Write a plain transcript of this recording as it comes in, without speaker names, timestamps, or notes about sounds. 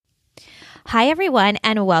Hi, everyone,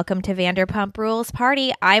 and welcome to Vanderpump Rules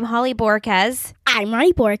Party. I'm Holly Borquez. I'm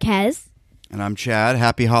Ronnie Borquez. And I'm Chad.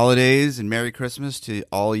 Happy holidays and Merry Christmas to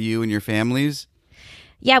all you and your families.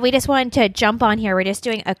 Yeah, we just wanted to jump on here. We're just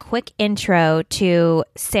doing a quick intro to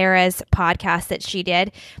Sarah's podcast that she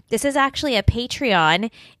did. This is actually a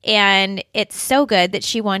Patreon, and it's so good that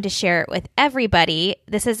she wanted to share it with everybody.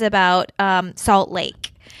 This is about Salt Lake.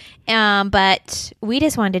 But we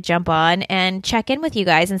just wanted to jump on and check in with you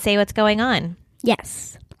guys and say what's going on.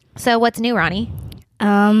 Yes. So what's new, Ronnie?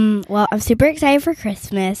 Well, I'm super excited for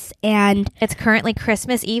Christmas, and It's currently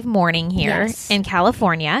Christmas Eve morning here in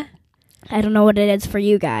California. I don't know what it is for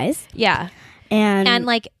you guys. Yeah. And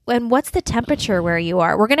And what's the temperature where you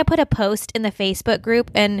are? We're going to put a post in the Facebook group,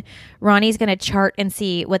 and Ronnie's going to chart and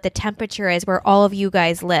see what the temperature is where all of you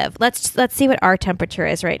guys live. Let's see what our temperature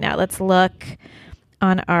is right now. Let's look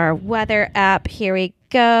on our weather app. Here we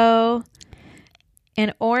go.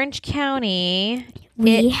 In Orange County,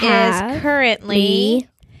 it is currently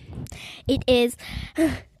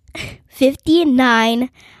 59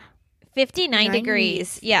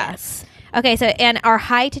 degrees. Yes. Okay, so and our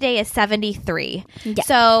high today is 73. Yeah.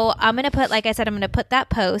 So I'm going to put, like I said, I'm going to put that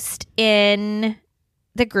post in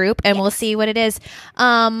the group, and we'll see what it is.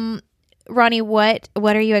 Ronnie, what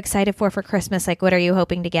are you excited for Christmas? Like, what are you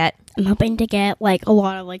hoping to get? I'm hoping to get a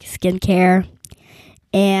lot of skincare,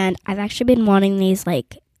 and I've actually been wanting these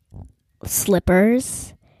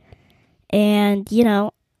slippers, and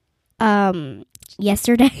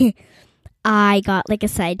yesterday I got a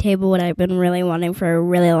side table, what I've been really wanting for a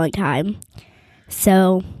really long time.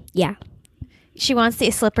 So yeah, she wants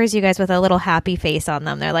these slippers, you guys, with a little happy face on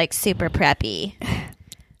them. They're super preppy.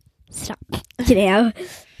 Stop.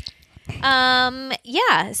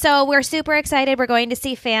 Yeah, so we're super excited. We're going to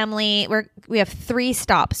see family. We have 3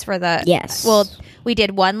 stops for the Yes. Well, we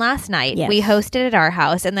did one last night. Yes. We hosted at our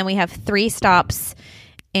house, and then we have 3 stops,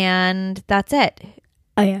 and that's it.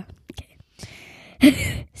 Oh yeah.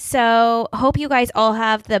 So hope you guys all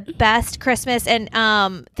have the best Christmas, and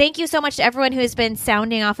thank you so much to everyone who's been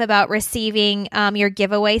sounding off about receiving your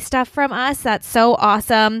giveaway stuff from us. That's so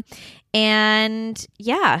awesome. And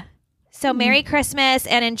yeah, so Merry Christmas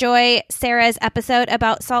and enjoy Sarah's episode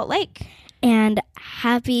about Salt Lake. And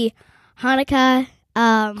happy Hanukkah,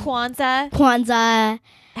 Kwanzaa,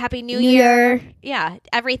 Happy New Year. Yeah,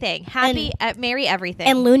 everything. Merry everything.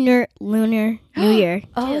 and Lunar New Year.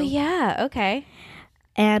 Oh too. yeah, okay.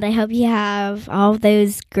 And I hope you have all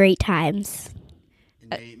those great times.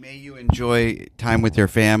 May you enjoy time with your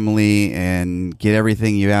family and get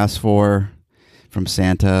everything you asked for from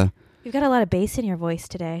Santa. You've got a lot of bass in your voice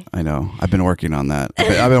today. I know. I've been working on that.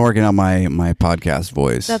 I've been working on my podcast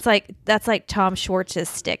voice. That's like Tom Schwartz's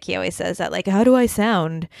stick. He always says that, how do I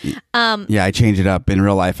sound? Yeah, I change it up. In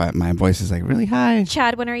real life, my voice is really high.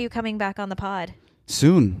 Chad, when are you coming back on the pod?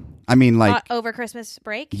 Soon. I mean, over Christmas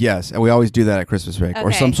break? yes, and we always do that at Christmas break or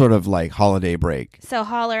Okay. some sort of holiday break. So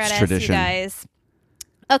holler at It's us, tradition. you guys.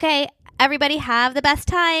 Okay, everybody have the best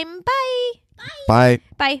time. Bye. Bye.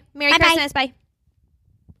 Bye. Merry Bye-bye. Christmas. Bye.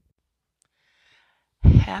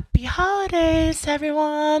 Happy holidays,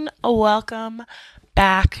 everyone. Welcome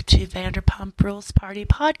back to Vanderpump Rules Party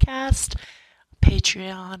Podcast,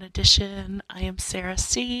 Patreon edition. I am Sarah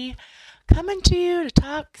C., coming to you to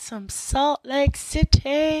talk some Salt Lake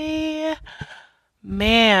City.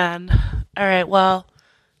 Man. All right, well,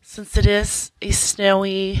 since it is a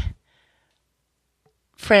snowy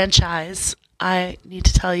franchise, I need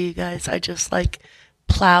to tell you guys I just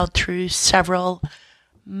plowed through several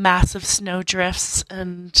massive snow drifts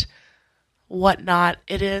and whatnot.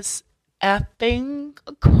 It is effing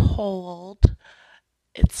cold.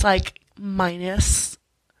 It's minus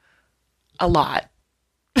a lot.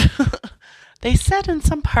 They said in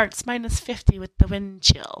some parts minus 50 with the wind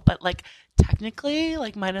chill, but technically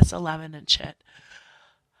minus 11 and shit.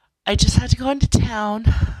 I just had to go into town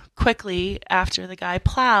quickly after the guy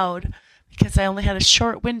plowed because I only had a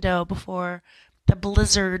short window before the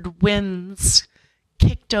blizzard winds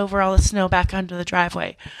kicked over all the snow back onto the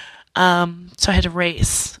driveway. So I had to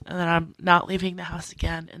race, and then I'm not leaving the house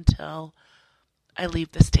again until I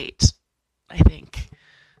leave the state. I think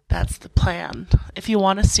that's the plan. If you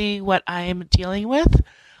want to see what I'm dealing with,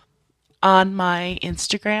 on my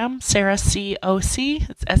Instagram, Sarah COC,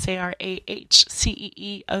 it's SARAHCEEOC,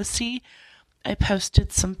 I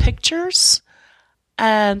posted some pictures,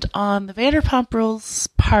 and on the Vanderpump Rules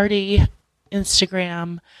Party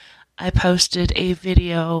Instagram, I posted a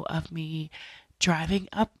video of me driving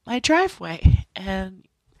up my driveway, and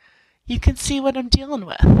you can see what I'm dealing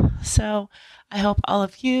with. So I hope all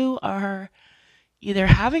of you are either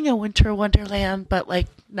having a winter wonderland, but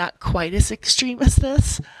not quite as extreme as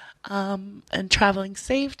this, and traveling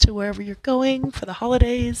safe to wherever you're going for the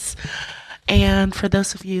holidays. And for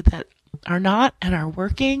those of you that are not and are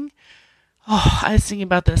working, I was thinking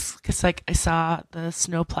about this because, like, I saw the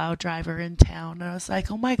snowplow driver in town, and I was like,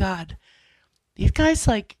 oh my God, these guys,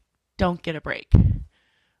 like, don't get a break.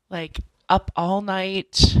 Like, up all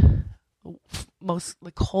night, most,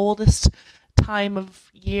 the coldest time of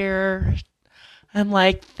year. I'm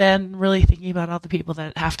like, then really thinking about all the people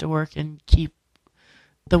that have to work and keep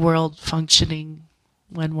the world functioning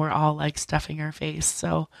when we're all, like, stuffing our face.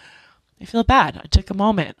 So I feel bad. I took a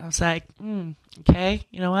moment. I was like, okay,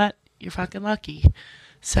 you know what? You're fucking lucky.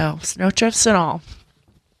 So, snowdrifts and all.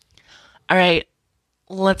 All right,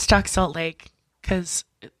 let's talk Salt Lake, because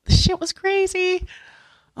the shit was crazy.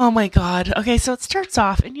 Oh my God. Okay, so it starts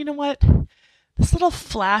off, and you know what? This little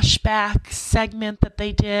flashback segment that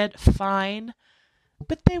they did, fine.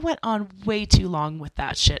 But they went on way too long with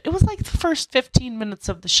that shit. It was like the first 15 minutes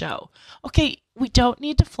of the show. Okay, we don't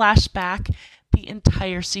need to flash back the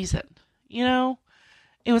entire season. You know?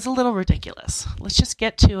 It was a little ridiculous. Let's just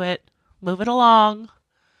get to it. Move it along.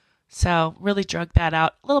 So, really drug that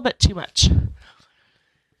out a little bit too much.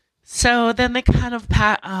 So then they kind of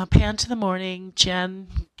pan to the morning. Jen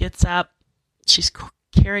gets up. She's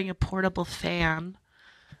carrying a portable fan.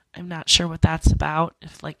 I'm not sure what that's about.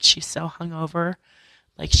 If, like, she's so hungover,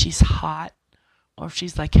 like she's hot, or if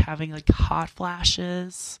she's, like, having, like, hot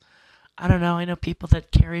flashes. I don't know. I know people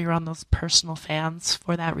that carry around those personal fans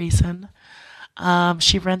for that reason.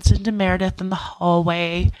 She runs into Meredith in the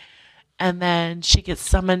hallway, and then she gets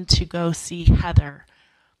summoned to go see Heather.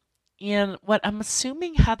 And what I'm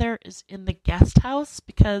assuming Heather is in the guest house,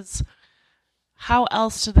 because how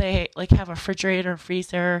else do they, like, have a refrigerator,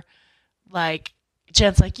 freezer? Like,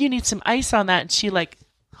 Jen's like, you need some ice on that. And she, like,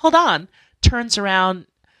 hold on, turns around,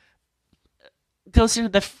 goes into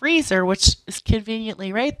the freezer, which is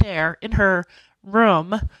conveniently right there in her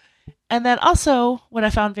room. And then also, what I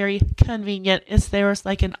found very convenient is there was,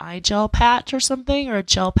 like, an eye gel patch or something, or a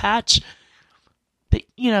gel patch that,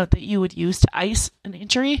 you know, that you would use to ice an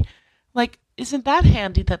injury. Like, isn't that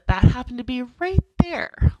handy that happened to be right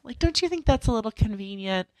there? Like, don't you think that's a little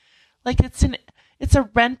convenient? Like, it's a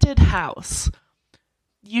rented house.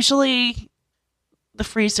 Usually the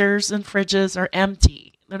freezers and fridges are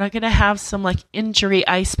empty. They're not going to have some, like, injury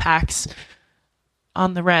ice packs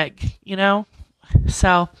on the reg, you know?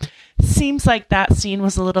 So, seems like that scene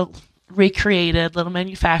was a little recreated, little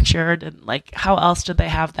manufactured, and, like, how else did they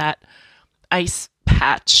have that ice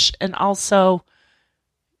patch? And also,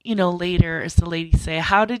 you know, later, as the ladies say,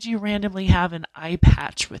 how did you randomly have an eye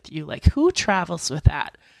patch with you? Like, who travels with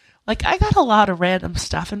that? Like, I got a lot of random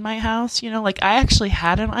stuff in my house, you know, like, I actually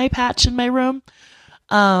had an eye patch in my room,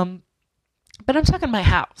 but I'm talking my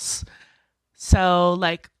house. So,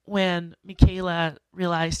 like, when Michaela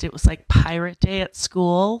realized it was, like, Pirate Day at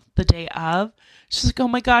school the day of, she's like, oh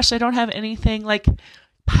my gosh, I don't have anything, like,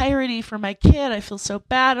 piratey for my kid. I feel so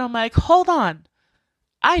bad. And I'm like, hold on.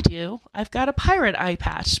 I do. I've got a pirate eye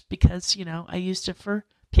patch because, you know, I used it for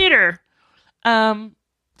Peter.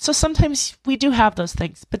 So sometimes we do have those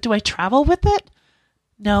things, but do I travel with it?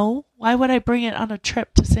 No. Why would I bring it on a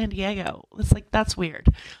trip to San Diego? It's like, that's weird.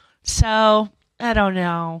 So, I don't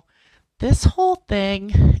know. This whole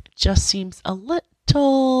thing just seems a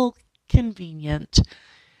little convenient.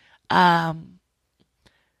 My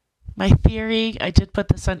theory, I did put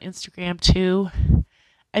this on Instagram too.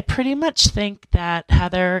 I pretty much think that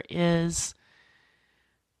Heather is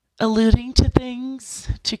alluding to things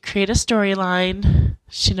to create a storyline.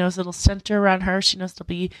 She knows it'll center around her. She knows it'll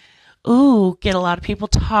be, get a lot of people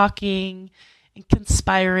talking and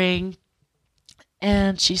conspiring.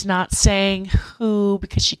 And she's not saying who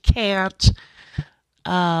because she can't,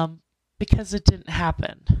 because it didn't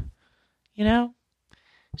happen. You know?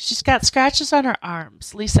 She's got scratches on her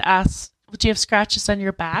arms. Lisa asks, do you have scratches on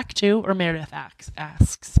your back too? Or Meredith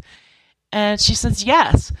asks. And she says,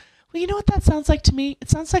 yes. Well, you know what that sounds like to me? It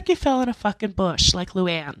sounds like you fell in a fucking bush, like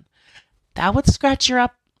Luann. That would scratch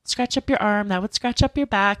up your arm. That would scratch up your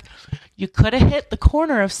back. You could have hit the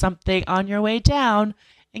corner of something on your way down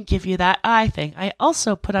and give you that eye thing. I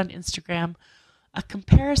also put on Instagram a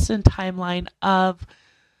comparison timeline of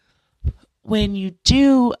when you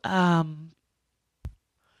do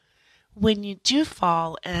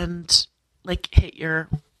fall and, like, hit your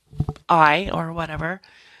eye or whatever.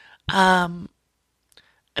 I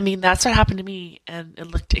mean, that's what happened to me, and it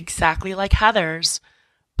looked exactly like Heather's,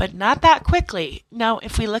 but not that quickly. Now,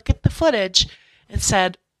 if we look at the footage, it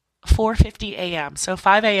said 4:50 a.m. So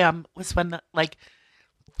 5 a.m. was when,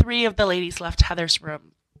 three of the ladies left Heather's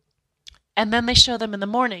room. And then they show them in the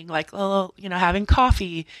morning, having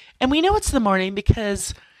coffee. And we know it's the morning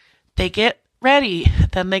because They get ready.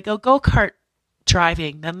 Then they go go-kart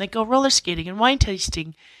driving. Then they go roller skating and wine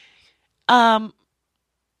tasting. So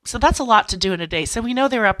that's a lot to do in a day. So we know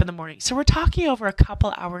they're up in the morning. So we're talking over a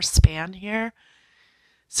couple hours span here.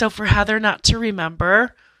 So for Heather not to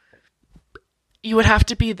remember, you would have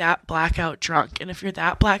to be that blackout drunk. And if you're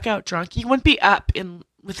that blackout drunk, you wouldn't be up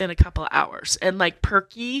within a couple of hours. And like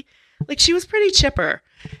perky, like she was pretty chipper.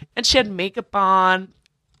 And she had makeup on,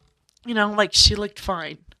 like she looked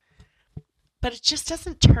fine. But it just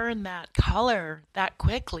doesn't turn that color that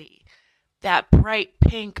quickly. That bright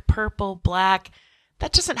pink, purple, black,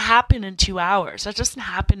 that doesn't happen in 2 hours. That doesn't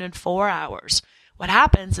happen in 4 hours. What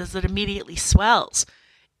happens is it immediately swells.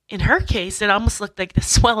 In her case, it almost looked like the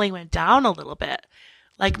swelling went down a little bit.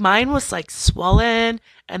 Like mine was like swollen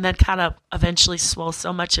and then kind of eventually swelled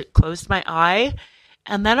so much it closed my eye.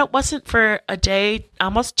 And then it wasn't for a day,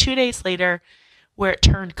 almost 2 days later, where it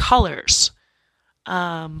turned colors.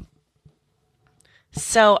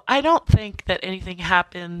 So I don't think that anything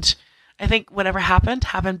happened. I think whatever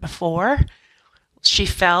happened before. She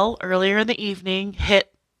fell earlier in the evening,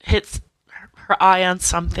 hits her eye on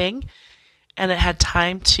something, and it had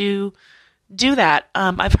time to do that.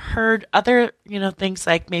 I've heard other, things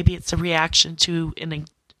like maybe it's a reaction to an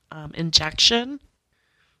injection.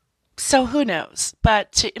 So who knows?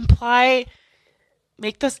 But to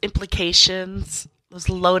make those implications, those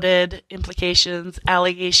loaded implications,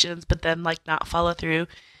 allegations, but then not follow through,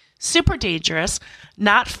 super dangerous,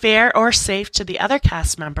 not fair or safe to the other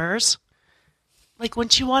cast members.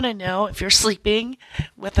 Wouldn't you want to know if you're sleeping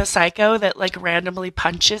with a psycho that randomly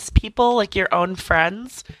punches people, like your own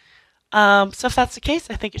friends? So if that's the case,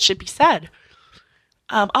 I think it should be said.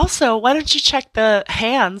 Also, why don't you check the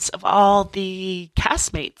hands of all the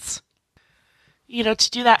castmates? To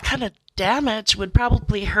do that kind of damage would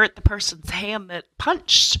probably hurt the person's hand that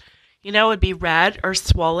punched. It would be red or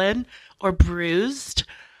swollen or bruised.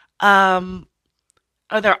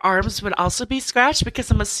 Or their arms would also be scratched,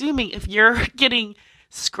 because I'm assuming if you're getting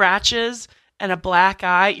scratches and a black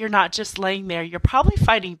eye, you're not just laying there. You're probably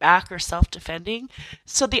fighting back or self-defending.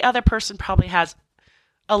 So the other person probably has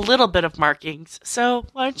a little bit of markings. So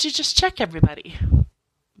why don't you just check everybody?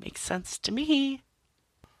 Makes sense to me.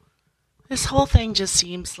 This whole thing just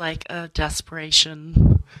seems like a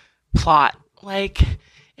desperation plot.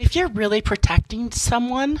 If you're really protecting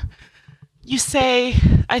someone, you say,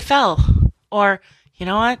 I fell. Or, you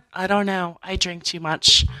know what? I don't know. I drink too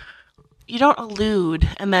much. You don't allude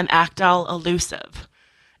and then act all elusive.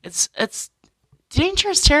 It's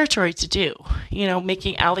dangerous territory to do,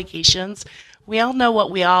 making allegations. We all know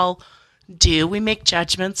what we all do. We make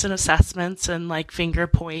judgments and assessments and finger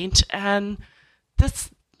point, and that's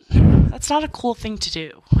not a cool thing to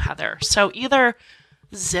do, Heather. So either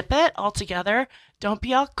zip it altogether, don't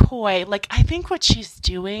be all coy. I think what she's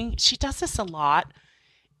doing, she does this a lot,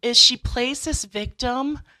 is she plays this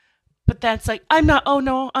victim, but then it's I'm not, oh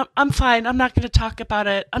no, I'm fine. I'm not going to talk about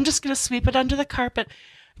it. I'm just going to sweep it under the carpet,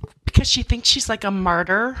 because she thinks she's a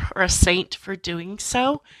martyr or a saint for doing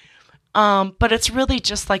so. But it's really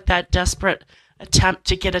just that desperate attempt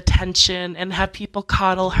to get attention and have people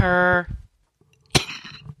coddle her.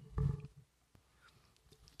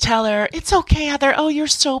 Tell her, it's okay, Heather. Oh, you're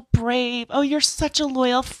so brave. Oh, you're such a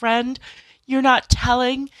loyal friend. You're not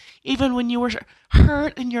telling, even when you were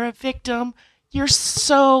hurt and you're a victim. You're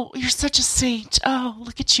such a saint. Oh,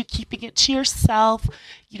 look at you keeping it to yourself.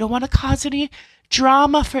 You don't want to cause any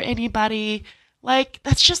drama for anybody.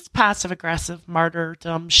 That's just passive-aggressive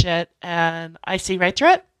martyrdom shit, and I see right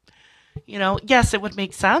through it. Yes, it would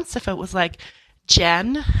make sense if it was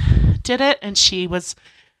Jen did it and she was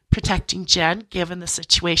protecting Jen, given the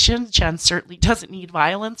situation. Jen certainly doesn't need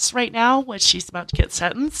violence right now when she's about to get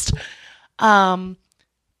sentenced. But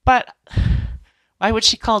why would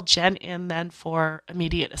she call Jen in then for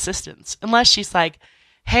immediate assistance? Unless she's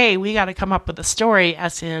hey, we got to come up with a story,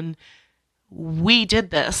 as in, we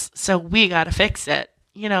did this, so we got to fix it.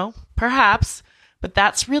 Perhaps, but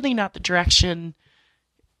that's really not the direction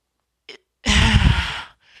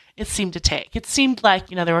it seemed to take. It seemed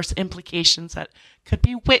there were implications that could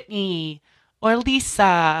be Whitney or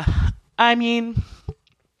Lisa. I mean,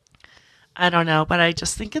 I don't know, but I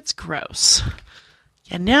just think it's gross.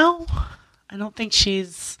 I don't think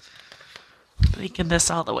she's thinking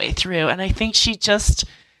this all the way through. And I think she's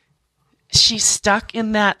stuck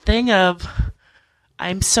in that thing of,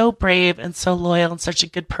 I'm so brave and so loyal and such a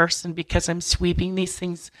good person because I'm sweeping these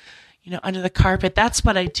things, under the carpet. That's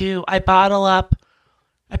what I do. I bottle up.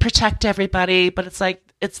 I protect everybody, but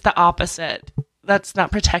it's the opposite. That's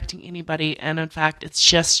not protecting anybody. And in fact, it's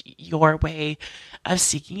just your way of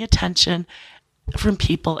seeking attention from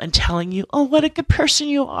people and telling you, oh, what a good person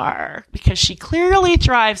you are, because she clearly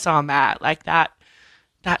thrives on that, like that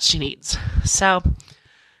she needs. So,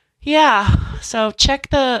 yeah. So check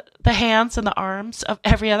the hands and the arms of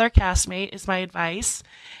every other castmate is my advice.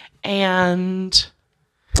 And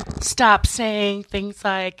stop saying things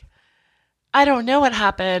like, I don't know what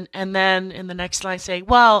happened. And then in the next line say,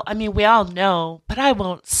 well, I mean, we all know, but I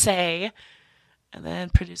won't say. And then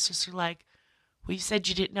producers are like, well, you said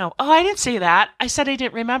you didn't know. Oh, I didn't say that. I said I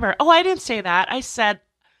didn't remember. Oh, I didn't say that. I said,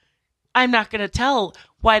 I'm not going to tell.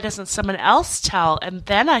 Why doesn't someone else tell? And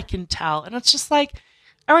then I can tell. And it's just like,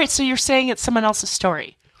 all right, so you're saying it's someone else's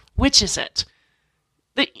story. Which is it?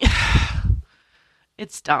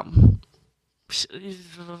 It's dumb.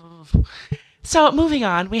 So moving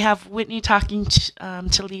on, we have Whitney talking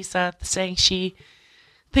to Lisa, saying she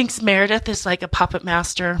thinks Meredith is like a puppet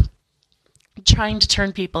master trying to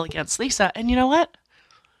turn people against Lisa. And you know what?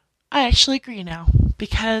 I actually agree now,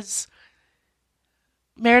 because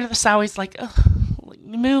Meredith is always like,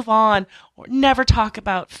 move on, or never talk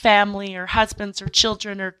about family or husbands or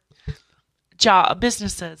children or job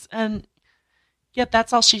businesses. And yet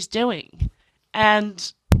that's all she's doing.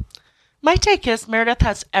 And my take is Meredith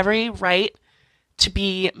has every right to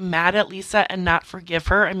be mad at Lisa and not forgive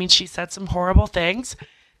her. I mean, she said some horrible things.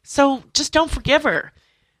 So just don't forgive her.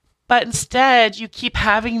 But instead, you keep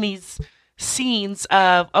having these scenes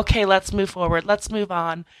of, okay, let's move forward. Let's move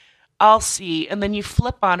on. I'll see. And then you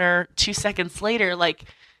flip on her 2 seconds later, like,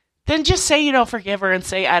 then just say you don't forgive her and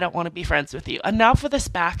say, I don't want to be friends with you. Enough of this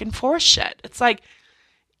back and forth shit. It's like,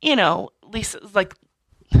 Lisa's like,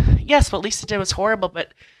 yes, what Lisa did was horrible,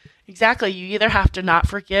 but exactly, you either have to not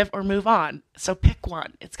forgive or move on. So pick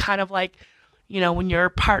one. It's kind of like, when your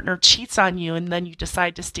partner cheats on you and then you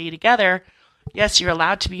decide to stay together, yes, you're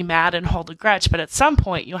allowed to be mad and hold a grudge, but at some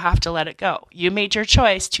point you have to let it go. You made your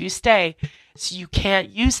choice to stay, so you can't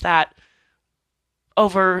use that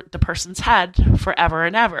over the person's head forever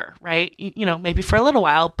and ever, right? Maybe for a little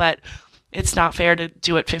while, but it's not fair to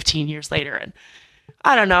do it 15 years later. And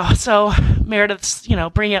I don't know. So Meredith's,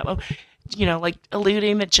 bringing up, like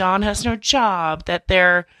alluding that John has no job,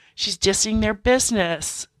 that she's dissing their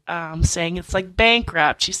business, saying it's like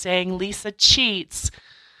bankrupt. She's saying Lisa cheats.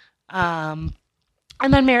 And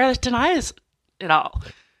then Meredith denies it all.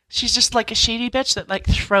 She's just like a shady bitch that like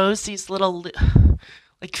throws these little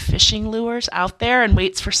like fishing lures out there and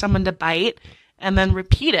waits for someone to bite and then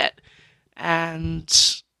repeat it.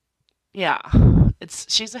 And yeah,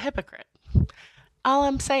 she's a hypocrite. All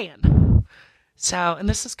I'm saying. So, and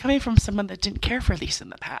this is coming from someone that didn't care for Lisa in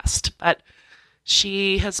the past, but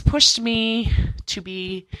she has pushed me to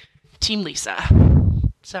be Team Lisa.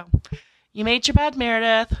 So, you made your bed,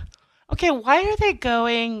 Meredith. Okay, why are they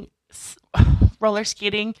going roller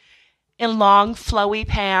skating in long, flowy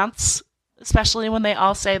pants, especially when they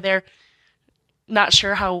all say they're not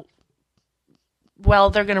sure how well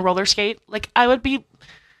they're going to roller skate? Like, I would be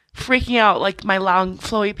freaking out, like my long,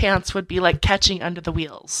 flowy pants would be like catching under the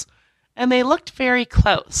wheels. And they looked very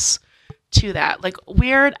close to that. Like,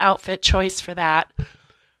 weird outfit choice for that.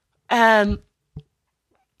 And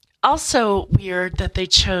also weird that they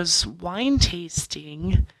chose wine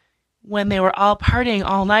tasting when they were all partying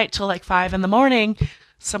all night till like 5 a.m.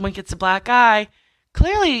 Someone gets a black eye.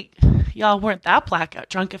 Clearly, y'all weren't that blackout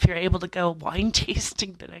drunk if you're able to go wine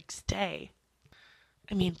tasting the next day.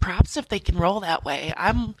 I mean, props if they can roll that way.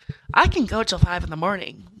 I can go till 5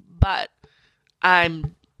 a.m, but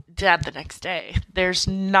I'm dead the next day. There's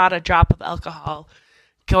not a drop of alcohol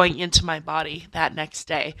going into my body that next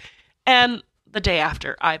day. And the day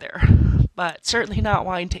after either. But certainly not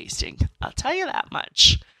wine tasting. I'll tell you that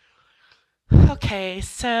much. Okay,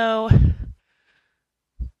 so...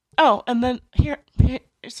 Oh, and then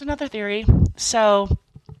here's another theory. So,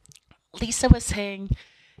 Lisa was saying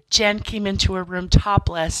Jen came into her room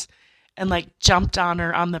topless and, like, jumped on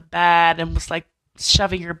her on the bed and was, like,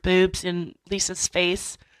 shoving her boobs in Lisa's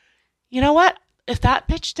face. You know what? If that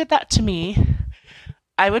bitch did that to me,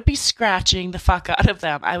 I would be scratching the fuck out of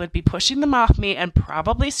them. I would be pushing them off me and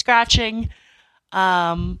probably scratching.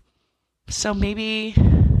 So maybe...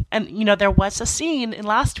 And, there was a scene in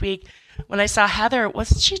last week when I saw Heather.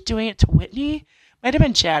 Wasn't she doing it to Whitney? Might have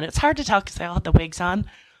been Jen. It's hard to tell because they all had the wigs on.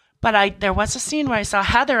 But there was a scene where I saw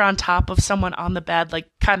Heather on top of someone on the bed, like,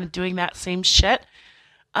 kind of doing that same shit.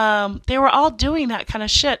 They were all doing that kind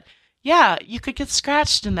of shit. Yeah, you could get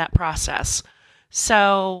scratched in that process.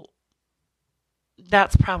 So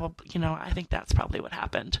that's probably, I think that's probably what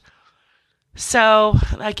happened. So,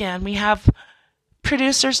 again, we have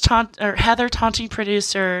producers Heather taunting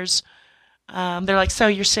producers. They're like, so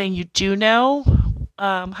you're saying you do know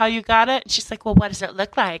how you got it? And she's like, well, what does it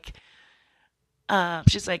look like?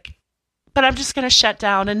 She's like, but I'm just going to shut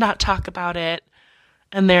down and not talk about it.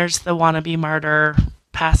 And there's the wannabe martyr,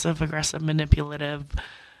 passive aggressive, manipulative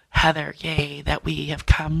Heather Gay that we have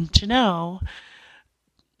come to know,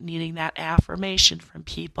 needing that affirmation from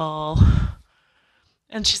people.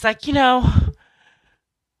 And she's like,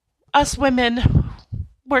 us women,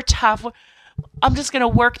 we're tough. I'm just going to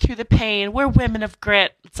work through the pain. We're women of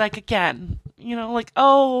grit. It's like, again,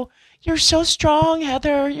 oh, you're so strong,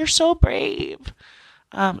 Heather. You're so brave.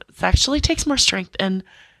 It actually takes more strength and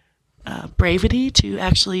bravery to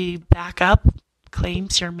actually back up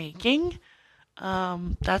claims you're making.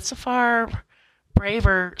 That's a far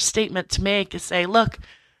braver statement to make, is say, look,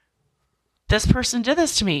 this person did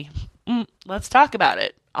this to me. Let's talk about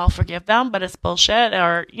it. I'll forgive them, but it's bullshit.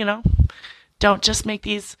 Or, don't just make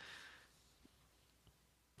these,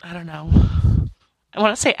 I don't know. I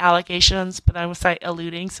want to say allegations, but I would say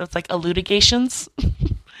alluding. So it's like alludigations.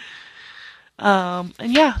 And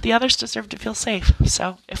yeah, the others deserve to feel safe.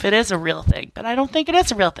 So if it is a real thing, but I don't think it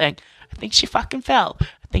is a real thing. I think she fucking fell.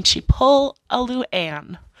 I think she pulled a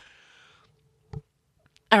Luann.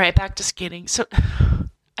 All right, back to skating. So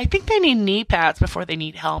I think they need knee pads before they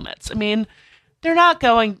need helmets. I mean, they're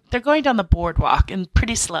going down the boardwalk and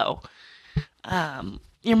pretty slow.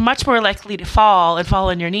 You're much more likely to fall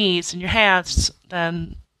on your knees and your hands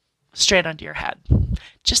than straight onto your head.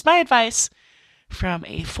 Just my advice from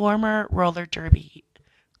a former roller derby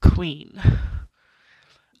queen.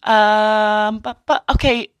 But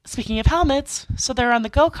okay, speaking of helmets, so they're on the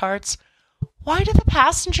go-karts. Why do the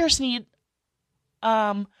passengers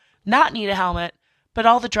not need a helmet, but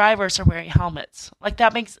all the drivers are wearing helmets? Like,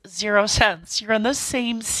 that makes zero sense. You're in the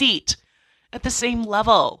same seat at the same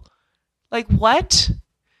level. Like, what?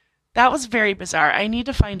 That was very bizarre. I need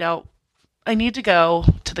to find out. I need to go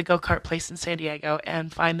to the go-kart place in San Diego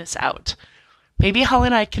and find this out. Maybe Holly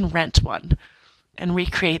and I can rent one and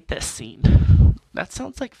recreate this scene. That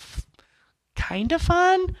sounds like kind of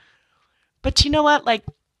fun. But you know what? Like,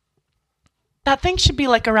 that thing should be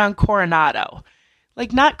like around Coronado.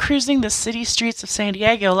 Like, not cruising the city streets of San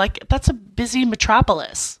Diego. Like, that's a busy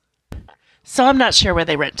metropolis. So I'm not sure where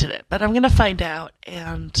they rented it, but I'm going to find out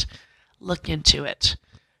and look into it.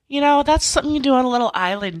 That's something you do on a little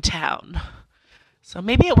island town. So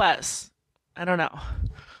maybe it was. I don't know.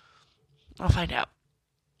 I'll find out.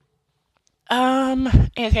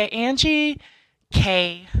 Okay, Angie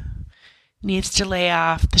K needs to lay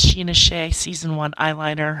off the Sheena Shea Season 1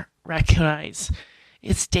 eyeliner Raccoon Eyes.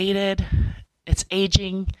 It's dated. It's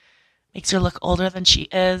aging. Makes her look older than she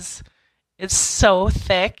is. It's so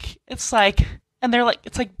thick. It's like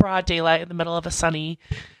broad daylight in the middle of a sunny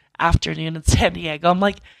afternoon in San Diego. I'm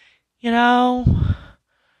like, you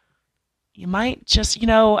might just,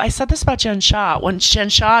 I said this about Jen Shah. When Jen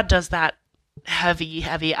Shah does that heavy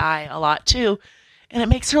eye a lot too, and it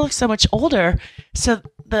makes her look so much older. So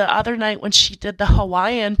the other night when she did the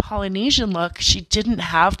Hawaiian Polynesian look, she didn't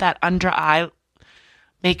have that under eye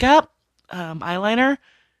makeup, eyeliner.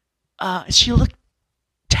 She looked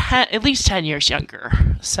at least 10 years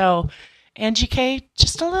younger. So Angie K,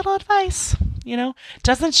 just a little advice,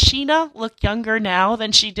 Doesn't Sheena look younger now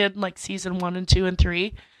than she did in like season 1 and 2 and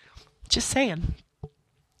 3? Just saying.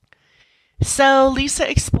 So Lisa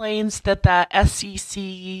explains that the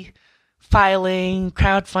SEC filing,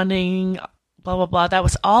 crowdfunding, blah, blah, blah, that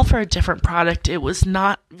was all for a different product. It was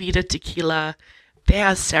not Vita Tequila. They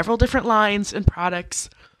have several different lines and products,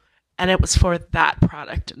 and it was for that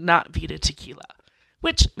product, not Vita Tequila,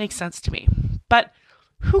 which makes sense to me. But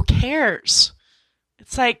who cares?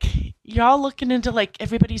 It's like, you're all looking into like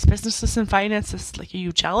everybody's businesses and finances. Like, are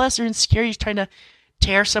you jealous or insecure? You're trying to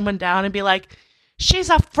tear someone down and be like, she's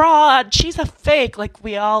a fraud, she's a fake. Like,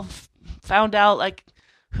 we all found out like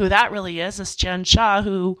who that really is Jen Shah,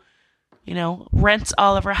 who, rents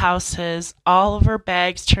all of her houses. All of her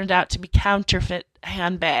bags turned out to be counterfeit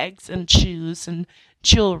handbags and shoes and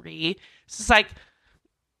jewelry. So it's like,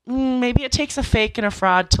 maybe it takes a fake and a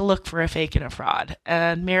fraud to look for a fake and a fraud.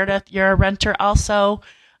 And Meredith, you're a renter also.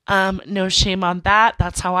 No shame on that.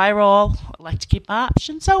 That's how I roll. I like to keep my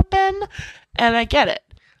options open, and I get it.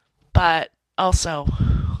 But also,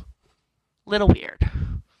 little weird,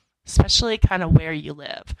 especially kind of where you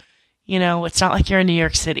live. It's not like you're in New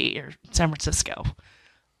York City or San Francisco.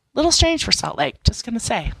 Little strange for Salt Lake, just gonna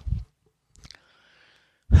say.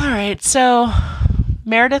 All right, so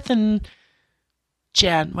Meredith and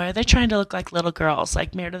Jen, why are they trying to look like little girls?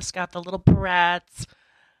 Like, Meredith's got the little barrettes.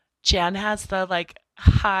 Jen has the like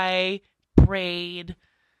high braids,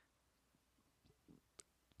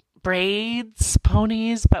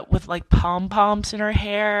 ponies, but with like pom-poms in her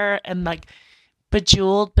hair and like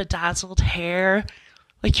bedazzled hair.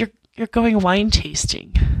 Like, you're you're going wine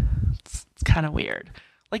tasting. It's kind of weird.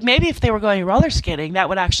 Like maybe if they were going roller skating, that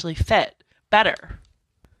would actually fit better.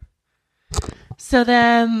 So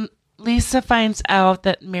then Lisa finds out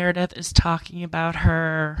that Meredith is talking about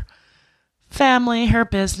her family, her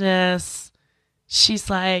business. She's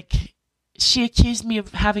like, she accused me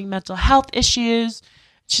of having mental health issues.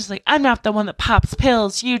 She's like, I'm not the one that pops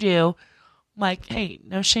pills, you do. I'm like, hey,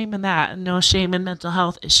 no shame in that and no shame in mental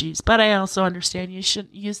health issues. But I also understand you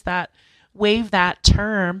shouldn't use that, wave that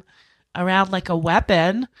term around like a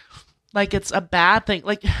weapon, like it's a bad thing.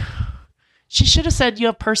 Like, she should have said you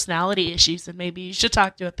have personality issues and maybe you should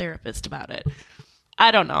talk to a therapist about it.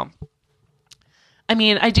 I don't know. I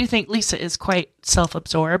mean, I do think Lisa is quite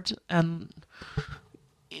self-absorbed and,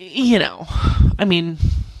 you know, I mean,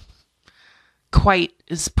 quite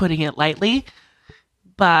is putting it lightly,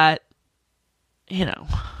 but, you know,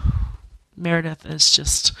 Meredith is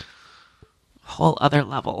just a whole other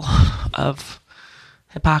level of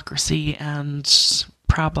hypocrisy and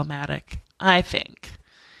problematic, I think.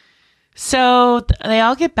 So they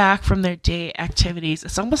all get back from their day activities.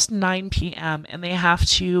 It's almost 9 p.m. and they have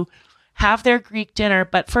to have their Greek dinner.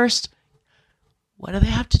 But first, what do they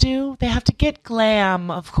have to do? They have to get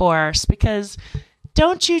glam, of course, because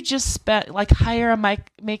don't you just hire a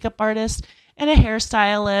makeup artist and a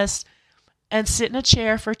hairstylist and sit in a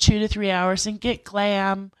chair for 2 to 3 hours and get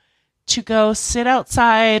glam to go sit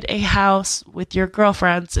outside a house with your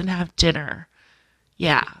girlfriends and have dinner?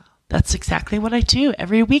 Yeah. That's exactly what I do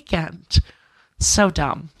every weekend. So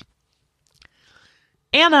dumb.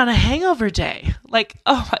 And on a hangover day, like,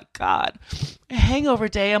 oh my God, a hangover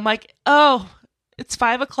day. I'm like, oh, it's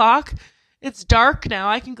 5 o'clock. It's dark now.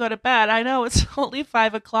 I can go to bed. I know it's only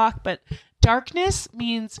 5 o'clock, but darkness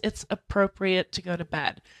means it's appropriate to go to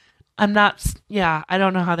bed. I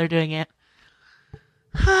don't know how they're doing it.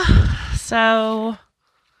 So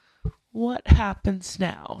what happens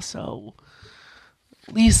now? So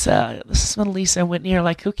Lisa, this is when Lisa and Whitney are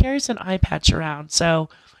like, who carries an eye patch around? So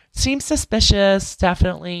seems suspicious,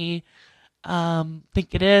 definitely.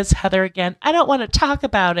 Think it is Heather again. I don't want to talk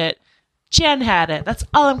about it. Jen had it. That's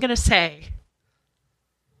all I'm going to say.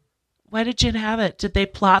 Why did Jen have it? Did they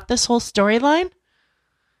plot this whole storyline?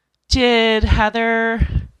 Did Heather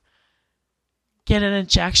get an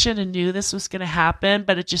injection and knew this was going to happen,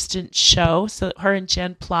 but it just didn't show? So her and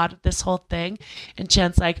Jen plotted this whole thing. And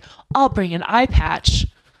Jen's like, I'll bring an eye patch.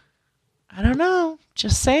 I don't know.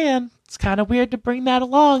 Just saying. It's kind of weird to bring that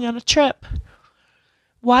along on a trip.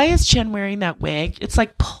 Why is Jen wearing that wig? It's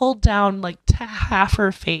like pulled down like to half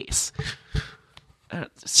her face.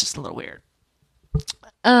 It's just a little weird.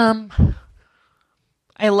 I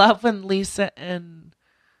love when Lisa and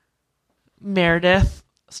Meredith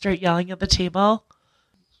start yelling at the table.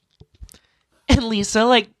 And Lisa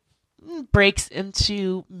like breaks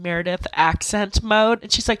into Meredith accent mode.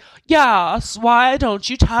 And she's like, yes, why don't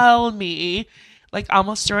you tell me? Like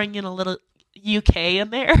almost throwing in a little UK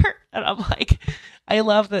in there. And I'm like, I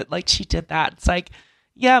love that like she did that. It's like,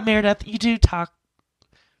 yeah, Meredith, you do talk.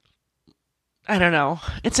 I don't know.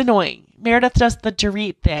 It's annoying. Meredith does the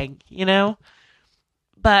Dorit thing, you know?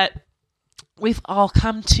 But we've all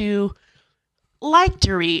come to like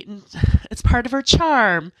Dorit, and it's part of her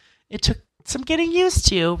charm. It took some getting used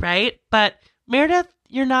to, right? But Meredith,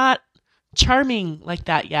 you're not charming like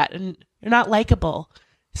that yet, and you're not likable.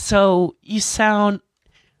 So you sound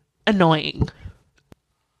annoying.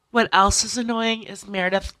 What else is annoying is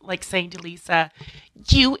Meredith like saying to Lisa,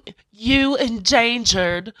 you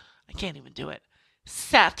endangered, I can't even do it,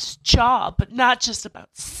 Seth's job, but not just about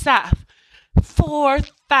Seth.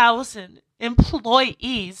 4,000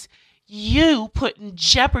 employees you put in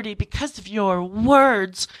jeopardy because of your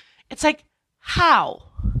words. It's like, how?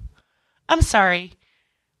 I'm sorry,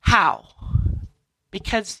 how?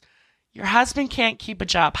 Because your husband can't keep a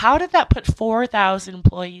job. How did that put 4,000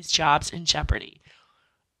 employees' jobs in jeopardy?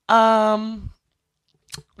 That's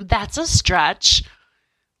a stretch.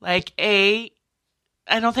 Like, I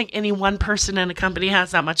don't think any one person in a company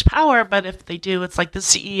has that much power, but if they do, it's like the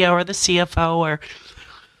CEO or the CFO or,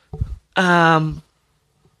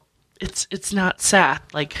 it's not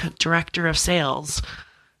Seth, like director of sales.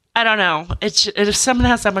 I don't know. If someone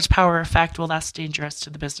has that much power or effect, well, that's dangerous to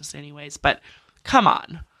the business anyways, but come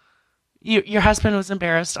on. Your husband was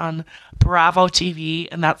embarrassed on Bravo TV,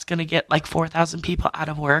 and that's going to get like 4,000 people out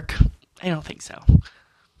of work. I don't think so.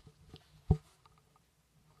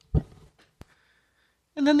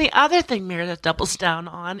 And then the other thing Meredith doubles down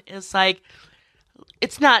on is like,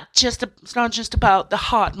 it's not just about the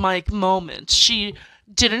hot mic moment. She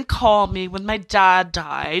didn't call me when my dad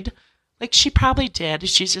died. Like, she probably did.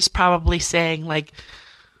 She's just probably saying like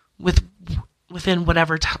with within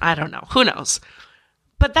whatever time. I don't know. Who knows?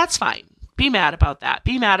 But that's fine. Be mad about that.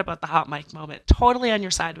 Be mad about the hot mic moment. Totally on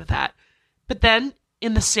your side with that. But then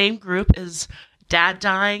in the same group is dad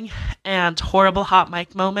dying and horrible hot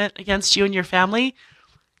mic moment against you and your family.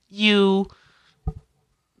 You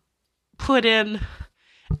put in,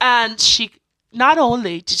 and she, not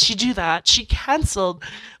only did she do that, she canceled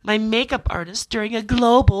my makeup artist during a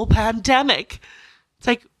global pandemic. It's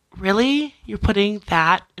like, really? You're putting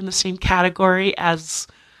that in the same category as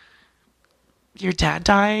your dad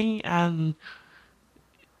dying and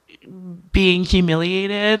being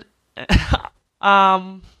humiliated? That's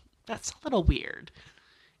a little weird.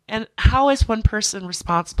 And how is one person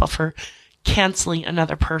responsible for canceling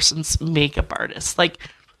another person's makeup artist? Like,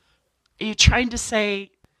 are you trying to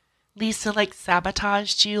say Lisa, like,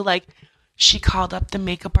 sabotaged you? Like, she called up the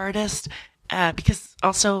makeup artist? Because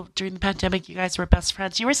also during the pandemic, you guys were best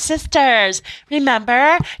friends. You were sisters.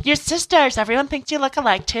 Remember? You're sisters. Everyone thinks you look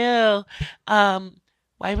alike, too.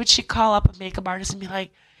 Why would she call up a makeup artist and be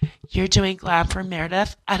like, you're doing glam for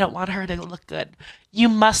Meredith? I don't want her to look good. You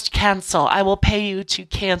must cancel. I will pay you to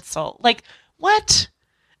cancel. Like, what?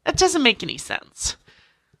 That doesn't make any sense.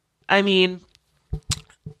 I mean,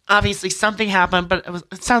 obviously something happened, but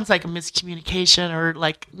it sounds like a miscommunication or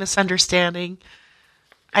like misunderstanding.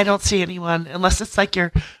 I don't see anyone, unless it's like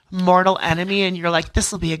your mortal enemy and you're like,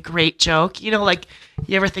 this will be a great joke. You know, like,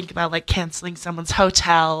 you ever think about like canceling someone's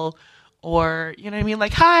hotel, or, you know what I mean?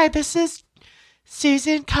 Like, hi, this is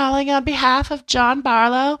Susan calling on behalf of John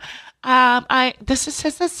Barlow. This is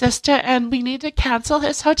his sister, and we need to cancel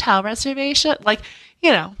his hotel reservation. Like,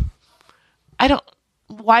 you know,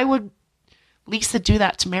 why would Lisa do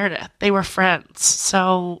that to Meredith? They were friends.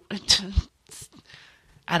 So,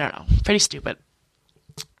 I don't know. Pretty stupid.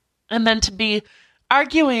 And then to be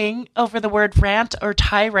arguing over the word rant or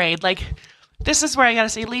tirade, like, this is where I gotta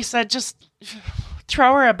say, Lisa, just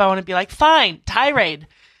throw her a bone and be like, fine, tirade.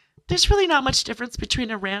 There's really not much difference between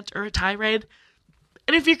a rant or a tirade.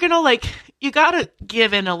 And if you're gonna, like, you gotta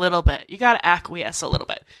give in a little bit. You gotta acquiesce a little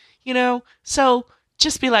bit, you know? So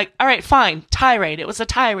just be like, all right, fine, tirade. It was a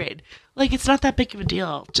tirade. Like, it's not that big of a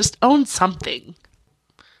deal. Just own something.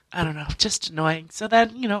 I don't know, just annoying. So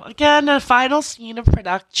then, you know, again, a final scene of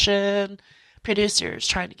production, producers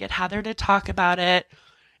trying to get Heather to talk about it.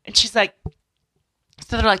 And she's like,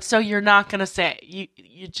 so they're like, so you're not going to say,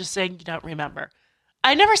 you're just saying you don't remember.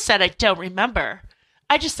 I never said I don't remember.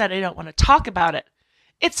 I just said I don't want to talk about it.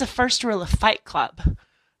 It's the first rule of Fight Club.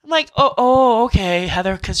 I'm like, oh, okay,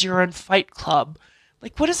 Heather, because you're in Fight Club.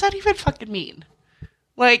 Like, what does that even fucking mean?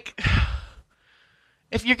 Like,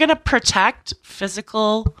 if you're going to protect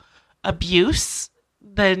physical abuse,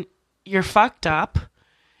 then you're fucked up.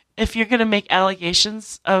 If you're going to make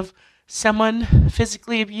allegations of someone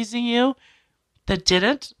physically abusing you that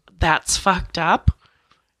didn't, that's fucked up.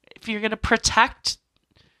 If you're going to protect,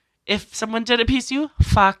 if someone did abuse you,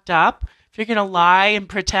 fucked up. If you're going to lie and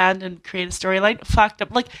pretend and create a storyline, fucked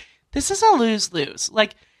up. Like, this is a lose-lose.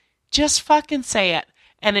 Like, just fucking say it.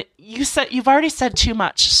 And you've already said too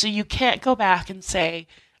much, so you can't go back and say,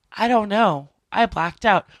 I don't know. I blacked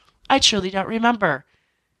out. I truly don't remember.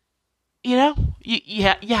 You know, you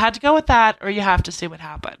had to go with that, or you have to say what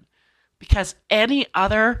happened. Because any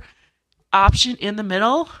other option in the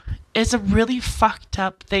middle is a really fucked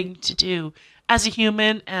up thing to do as a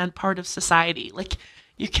human and part of society. Like,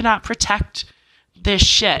 you cannot protect this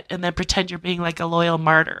shit and then pretend you're being like a loyal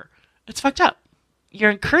martyr. It's fucked up.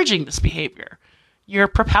 You're encouraging this behavior. You're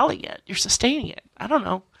propelling it. You're sustaining it. I don't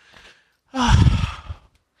know. I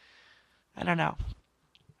don't know.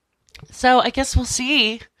 So I guess we'll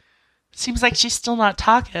see. Seems like she's still not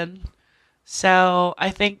talking. So I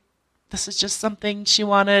think this is just something she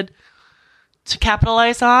wanted to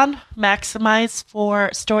capitalize on, maximize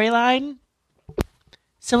for storyline.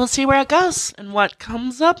 So we'll see where it goes and what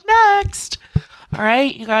comes up next. All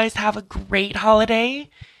right, you guys have a great holiday.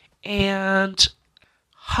 And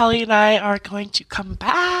Holly and I are going to come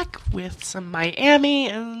back with some Miami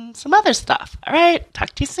and some other stuff. All right,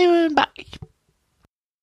 talk to you soon. Bye.